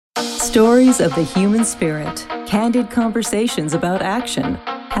Stories of the human spirit, candid conversations about action,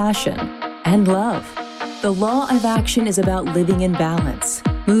 passion, and love. The Law of Action is about living in balance,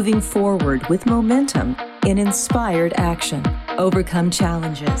 moving forward with momentum in inspired action. Overcome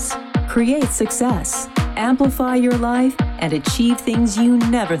challenges, create success, amplify your life, and achieve things you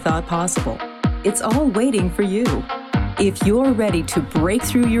never thought possible. It's all waiting for you. If you're ready to break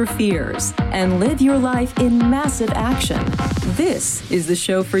through your fears and live your life in massive action, this is the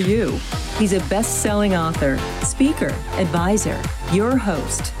show for you. He's a best-selling author, speaker, advisor, your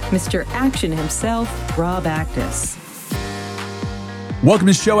host, Mr. Action himself, Rob Actis. Welcome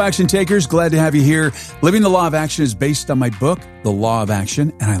to Show Action Takers. Glad to have you here. Living the Law of Action is based on my book, The Law of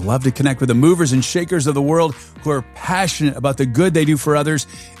Action, and I love to connect with the movers and shakers of the world who are passionate about the good they do for others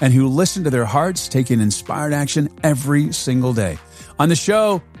and who listen to their hearts, taking inspired action every single day. On the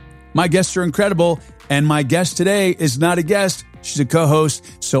show, my guests are incredible, and my guest today is not a guest. She's a co-host.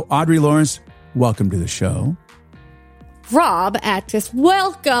 So Audrey Lawrence, welcome to the show. Rob Actis,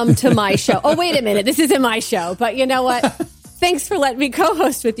 welcome to my show. Oh, wait a minute. This isn't my show, but you know what? Thanks for letting me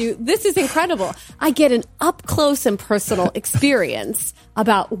co-host with you. This is incredible. I get an up-close and personal experience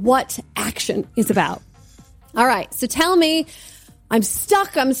about what action is about. All right, so tell me, I'm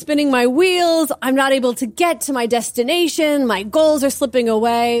stuck, I'm spinning my wheels, I'm not able to get to my destination, my goals are slipping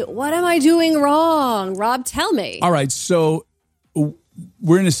away. What am I doing wrong? Rob, tell me. All right, so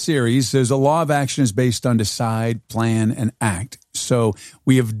we're in a series. There's a law of action is based on decide, plan, and act. So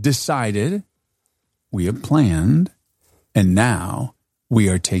we have decided, we have planned, and now we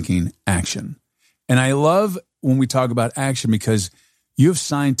are taking action. And I love when we talk about action because you have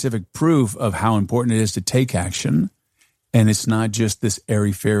scientific proof of how important it is to take action. And it's not just this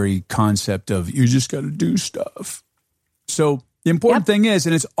airy-fairy concept of you just got to do stuff. So the important thing is,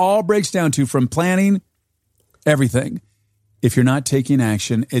 and it all breaks down to from planning, everything. If you're not taking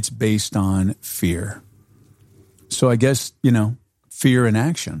action, it's based on fear. So I guess, fear and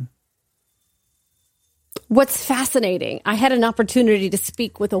action. What's fascinating, I had an opportunity to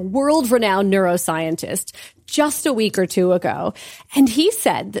speak with a world-renowned neuroscientist just a week or two ago, and he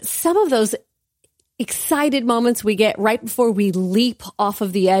said that some of those excited moments we get right before we leap off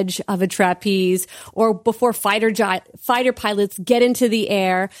of the edge of a trapeze or before fighter pilots get into the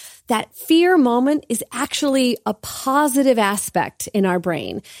air, that fear moment is actually a positive aspect in our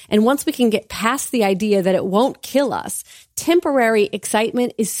brain. And once we can get past the idea that it won't kill us, temporary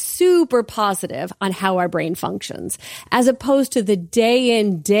excitement is super positive on how our brain functions, as opposed to the day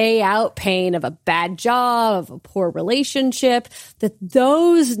in, day out pain of a bad job, of a poor relationship, that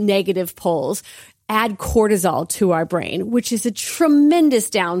those negative pulls add cortisol to our brain, which is a tremendous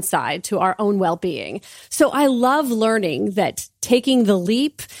downside to our own well-being. So I love learning that taking the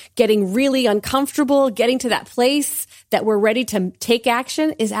leap, getting really uncomfortable, getting to that place that we're ready to take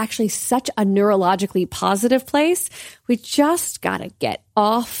action is actually such a neurologically positive place. We just got to get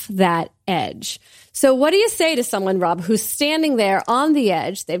off that edge. So what do you say to someone, Rob, who's standing there on the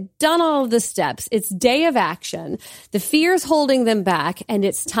edge? They've done all of the steps. It's day of action. The fear's holding them back, and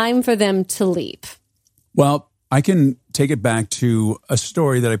it's time for them to leap. Well, I can take it back to a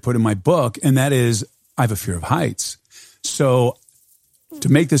story that I put in my book, and that is I have a fear of heights. So to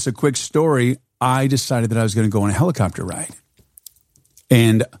make this a quick story, I decided that I was going to go on a helicopter ride.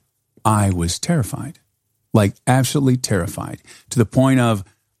 And I was terrified, like absolutely terrified, to the point of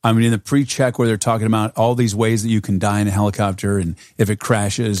I'm in the pre-check where they're talking about all these ways that you can die in a helicopter and if it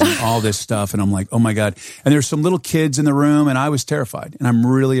crashes and all this stuff. And I'm like, oh my God. And there's some little kids in the room and I was terrified and I'm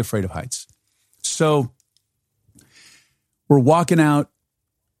really afraid of heights. So we're walking out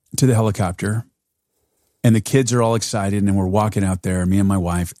to the helicopter and the kids are all excited and we're walking out there, me and my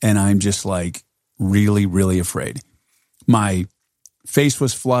wife, and I'm just like really, really afraid. My face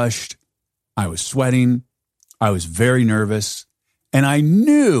was flushed. I was sweating. I was very nervous. And I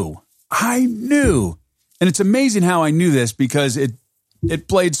knew, and it's amazing how I knew this because it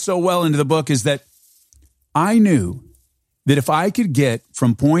played so well into the book, is that I knew that if I could get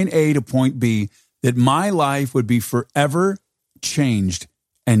from point A to point B, that my life would be forever changed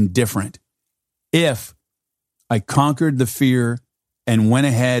and different if I conquered the fear and went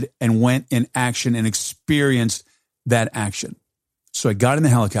ahead and went in action and experienced that action. So I got in the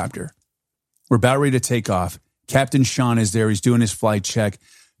helicopter. We're about ready to take off. Captain Sean is there. He's doing his flight check.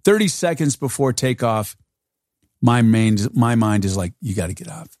 30 seconds before takeoff, my mind is like, you got to get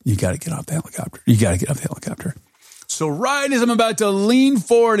off. You got to get off the helicopter. You got to get off the helicopter. So right as I'm about to lean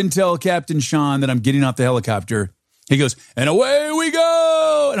forward and tell Captain Sean that I'm getting off the helicopter, he goes, and away we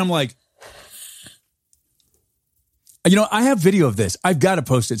go. And I'm like, I have video of this. I've got to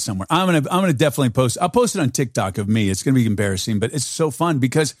post it somewhere. I'm gonna definitely post. I'll post it on TikTok of me. It's gonna be embarrassing, but it's so fun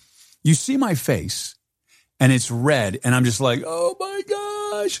because you see my face and it's red and I'm just like, oh my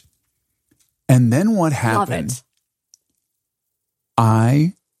gosh. And then what happened?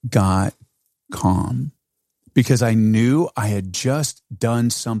 I got calm because I knew I had just done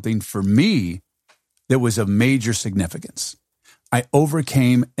something for me that was of major significance. I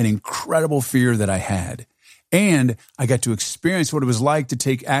overcame an incredible fear that I had, and I got to experience what it was like to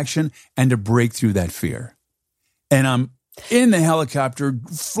take action and to break through that fear. And I'm in the helicopter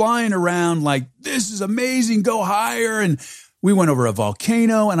flying around like, this is amazing, go higher. And we went over a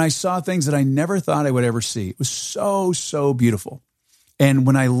volcano and I saw things that I never thought I would ever see. It was so, so beautiful. And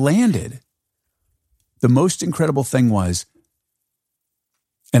when I landed, the most incredible thing was,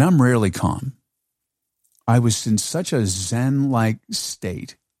 and I'm rarely calm, I was in such a Zen-like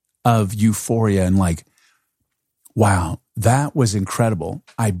state of euphoria and like, wow, that was incredible.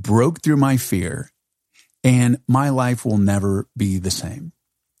 I broke through my fear and my life will never be the same.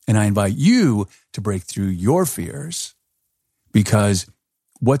 And I invite you to break through your fears because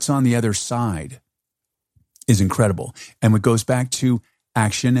what's on the other side is incredible. And what goes back to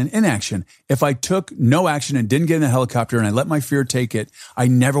action and inaction. If I took no action and didn't get in the helicopter and I let my fear take it, I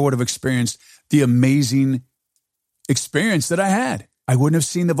never would have experienced the amazing experience that I had. I wouldn't have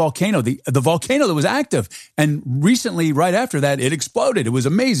seen the volcano, the volcano that was active. And recently, right after that, it exploded. It was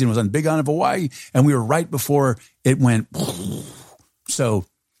amazing. It was on Big Island of Hawaii. And we were right before it went. So,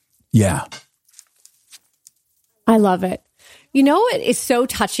 yeah. I love it. You know what is so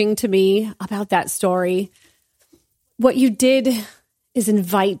touching to me about that story? What you did is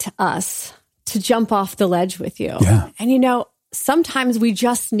invite us to jump off the ledge with you. Yeah. And you know, sometimes we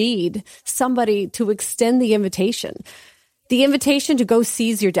just need somebody to extend the invitation to go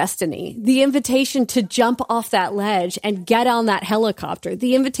seize your destiny, the invitation to jump off that ledge and get on that helicopter,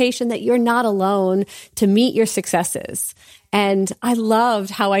 the invitation that you're not alone to meet your successes. And I loved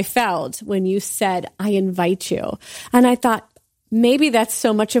how I felt when you said, I invite you. And I thought, maybe that's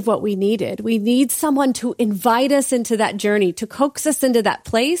so much of what we needed. We need someone to invite us into that journey, to coax us into that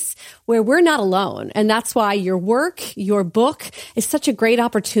place where we're not alone. And that's why your work, your book is such a great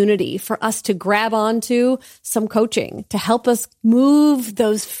opportunity for us to grab onto some coaching to help us move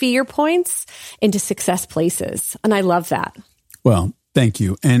those fear points into success places. And I love that. Well, thank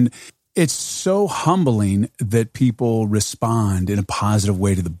you. And it's so humbling that people respond in a positive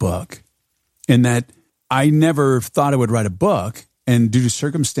way to the book, and that I never thought I would write a book, and due to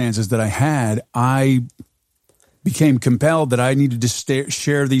circumstances that I had, I became compelled that I needed to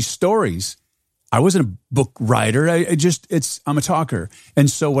share these stories. I wasn't a book writer. I'm a talker. And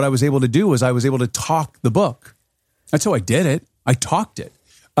so what I was able to do was I was able to talk the book. That's how I did it. I talked it.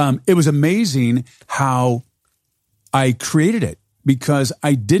 It was amazing how I created it because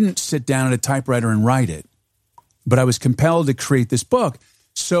I didn't sit down at a typewriter and write it, but I was compelled to create this book.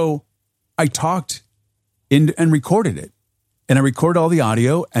 So I talked and recorded it. And I recorded all the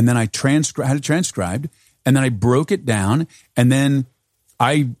audio, and then I had it transcribed, and then I broke it down, and then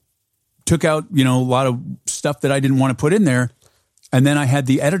I took out, a lot of stuff that I didn't want to put in there, and then I had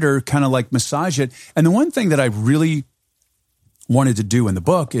the editor kind of like massage it. And the one thing that I really wanted to do in the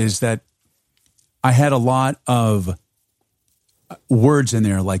book is that I had a lot of words in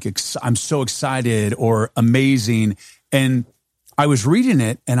there, like I'm so excited or amazing, and I was reading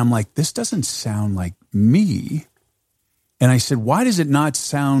it, and I'm like, this doesn't sound like me. And I said, why does it not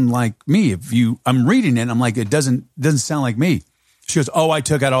sound like me? I'm reading it, and I'm like, it doesn't sound like me. She goes, oh, I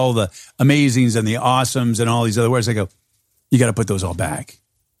took out all the amazings and the awesomes and all these other words. I go, you got to put those all back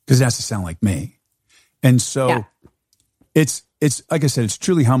because it has to sound like me. And so it's like I said, it's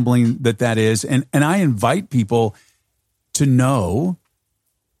truly humbling that is. And I invite people to know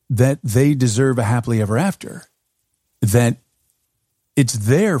that they deserve a happily ever after, that it's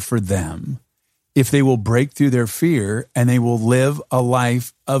there for them if they will break through their fear and they will live a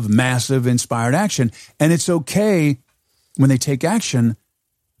life of massive inspired action. And it's okay when they take action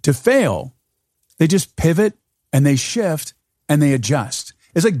to fail. They just pivot and they shift and they adjust.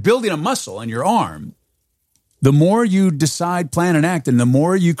 It's like building a muscle in your arm. The more you decide, plan, and act, and the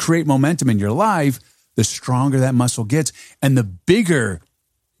more you create momentum in your life, the stronger that muscle gets and the bigger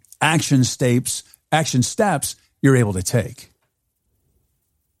action steps you're able to take.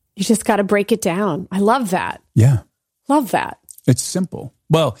 You just got to break it down. I love that. Yeah. Love that. It's simple.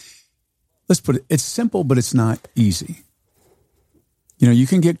 Well, let's put it, it's simple, but it's not easy. You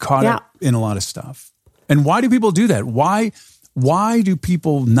can get caught up in a lot of stuff. And why do people do that? Why do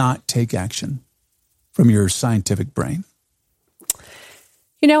people not take action from your scientific brain?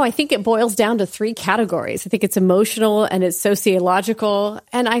 I think it boils down to 3 categories. I think it's emotional and it's sociological.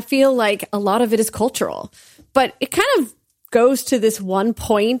 And I feel like a lot of it is cultural. But it kind of goes to this one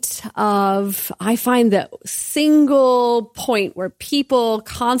point of, I find the single point where people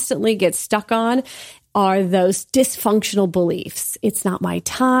constantly get stuck on are those dysfunctional beliefs. It's not my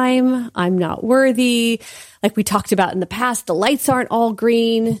time. I'm not worthy. Like we talked about in the past, the lights aren't all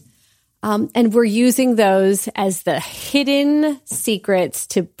green. And we're using those as the hidden secrets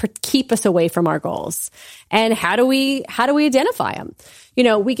to keep us away from our goals. And how do we identify them? You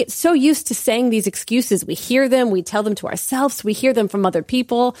know, we get so used to saying these excuses. We hear them, we tell them to ourselves, we hear them from other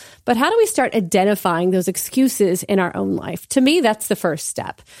people. But how do we start identifying those excuses in our own life? To me, that's the first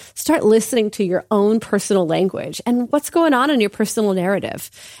step. Start listening to your own personal language and what's going on in your personal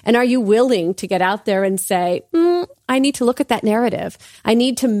narrative. And are you willing to get out there and say, I need to look at that narrative. I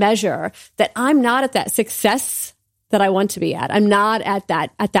need to measure that I'm not at that success that I want to be at. I'm not at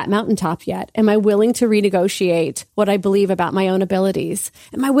that mountaintop yet. Am I willing to renegotiate what I believe about my own abilities?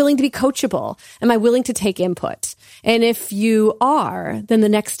 Am I willing to be coachable? Am I willing to take input? And if you are, then the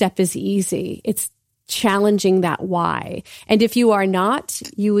next step is easy. It's challenging that why. And if you are not,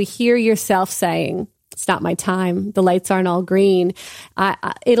 you will hear yourself saying, it's not my time. The lights aren't all green.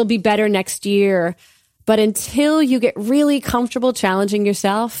 It'll be better next year. But until you get really comfortable challenging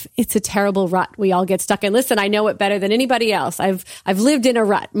yourself, it's a terrible rut we all get stuck in. Listen, I know it better than anybody else. I've lived in a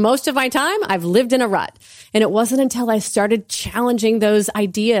rut. Most of my time, I've lived in a rut. And it wasn't until I started challenging those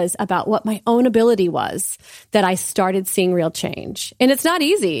ideas about what my own ability was that I started seeing real change. And it's not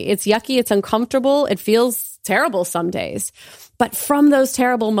easy. It's yucky. It's uncomfortable. It feels terrible some days. But from those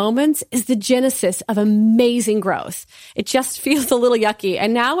terrible moments is the genesis of amazing growth. It just feels a little yucky.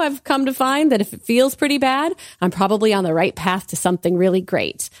 And now I've come to find that if it feels pretty bad, I'm probably on the right path to something really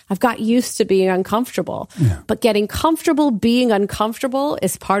great. I've got used to being uncomfortable. Yeah. But getting comfortable being uncomfortable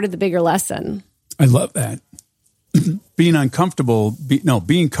is part of the bigger lesson. I love that. Being comfortable being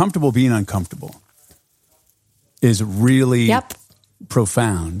uncomfortable is really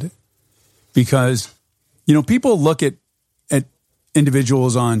profound because, you know, people look at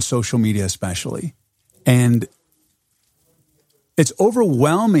individuals on social media especially, and it's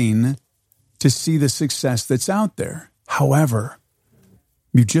overwhelming to see the success that's out there. However,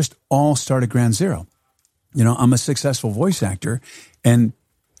 you just all start at ground zero. You know, I'm a successful voice actor, and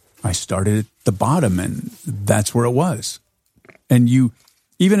I started at the bottom, and that's where it was. And you,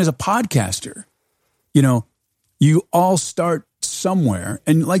 even as a podcaster, you know, you all start somewhere.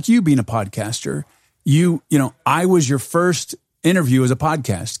 And like you being a podcaster, you know, I was your first interview as a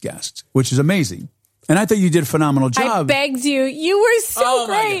podcast guest, which is amazing. And I thought you did a phenomenal job. I begged you. You were so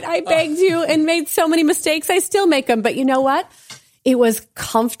great. I begged you and made so many mistakes. I still make them. But you know what? It was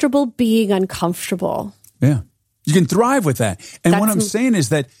comfortable being uncomfortable. Yeah. You can thrive with that. And what I'm saying is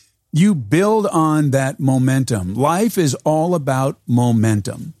that you build on that momentum. Life is all about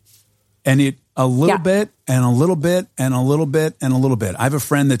momentum. And it a little bit and a little bit and a little bit and a little bit. I have a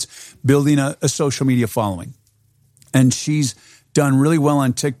friend that's building a social media following. And she's done really well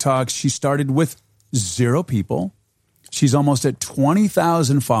on TikTok. She started with 0 people. She's almost at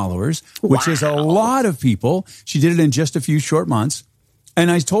 20,000 followers, which is a lot of people. She did it in just a few short months. And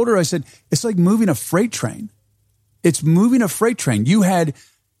I told her, I said, it's like moving a freight train. It's moving a freight train. You had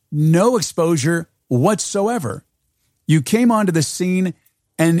no exposure whatsoever. You came onto the scene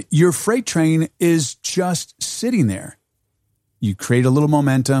and your freight train is just sitting there. You create a little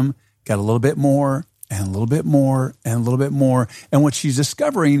momentum, got a little bit more, and a little bit more, and a little bit more. And what she's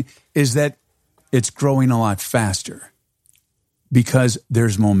discovering is that it's growing a lot faster because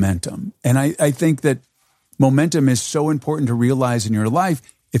there's momentum. And I think that momentum is so important to realize in your life.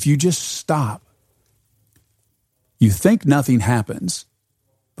 If you just stop, you think nothing happens,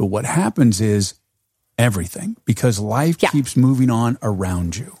 but what happens is everything, because life keeps moving on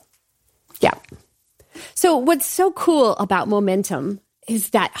around you. Yeah. So what's so cool about momentum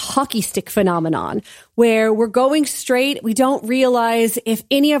is that hockey stick phenomenon where we're going straight. We don't realize if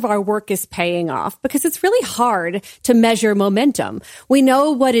any of our work is paying off because it's really hard to measure momentum. We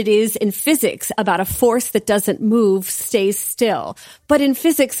know what it is in physics about a force that doesn't move stays still. But in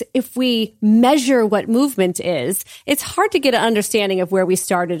physics, if we measure what movement is, it's hard to get an understanding of where we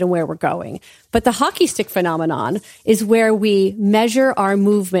started and where we're going. But the hockey stick phenomenon is where we measure our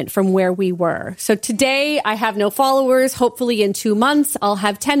movement from where we were. So today I have no followers. Hopefully in 2 months, I'll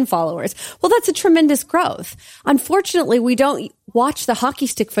have 10 followers. Well, that's a tremendous growth. Unfortunately, we don't watch the hockey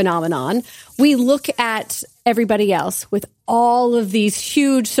stick phenomenon. We look at everybody else with all of these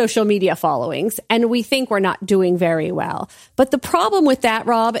huge social media followings, and we think we're not doing very well. But the problem with that,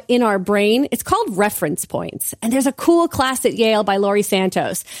 Rob, in our brain, it's called reference points. And there's a cool class at Yale by Laurie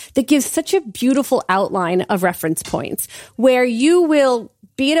Santos that gives such a beautiful outline of reference points where you will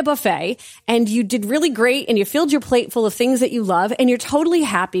be at a buffet and you did really great and you filled your plate full of things that you love and you're totally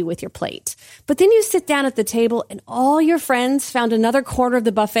happy with your plate. But then you sit down at the table and all your friends found another corner of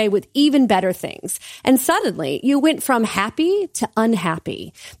the buffet with even better things. And suddenly you went from happy to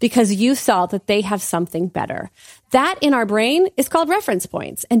unhappy because you saw that they have something better. That in our brain is called reference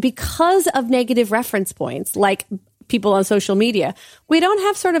points. And because of negative reference points, like people on social media, we don't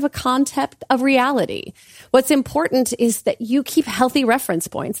have sort of a concept of reality. What's important is that you keep healthy reference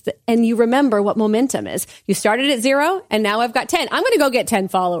points and you remember what momentum is. You started at 0 and now I've got 10. I'm going to go get 10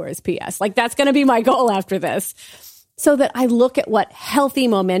 followers, PS. Like that's going to be my goal after this. So that I look at what healthy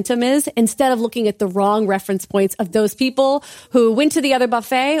momentum is instead of looking at the wrong reference points of those people who went to the other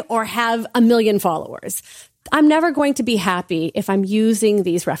buffet or have 1 million followers. I'm never going to be happy if I'm using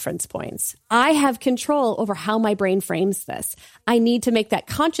these reference points. I have control over how my brain frames this. I need to make that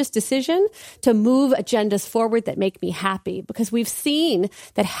conscious decision to move agendas forward that make me happy because we've seen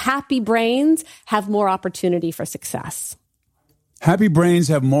that happy brains have more opportunity for success. Happy brains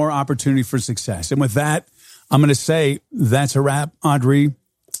have more opportunity for success. And with that, I'm going to say that's a wrap, Audrey.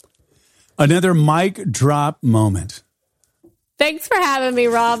 Another mic drop moment. Thanks for having me,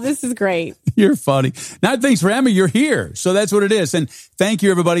 Rob. This is great. You're funny. Not thanks for having me. You're here. So that's what it is. And thank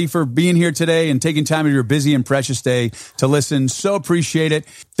you, everybody, for being here today and taking time of your busy and precious day to listen. So appreciate it.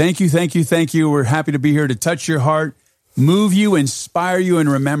 Thank you, thank you, thank you. We're happy to be here to touch your heart, move you, inspire you, and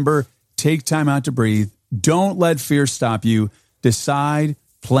remember, take time out to breathe. Don't let fear stop you. Decide,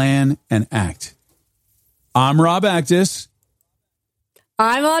 plan, and act. I'm Rob Actis.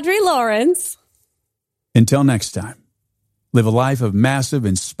 I'm Audrey Lawrence. Until next time. Live a life of massive,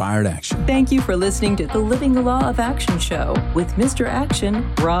 inspired action. Thank you for listening to the Living the Law of Action show with Mr. Action,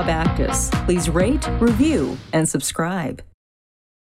 Rob Actis. Please rate, review, and subscribe.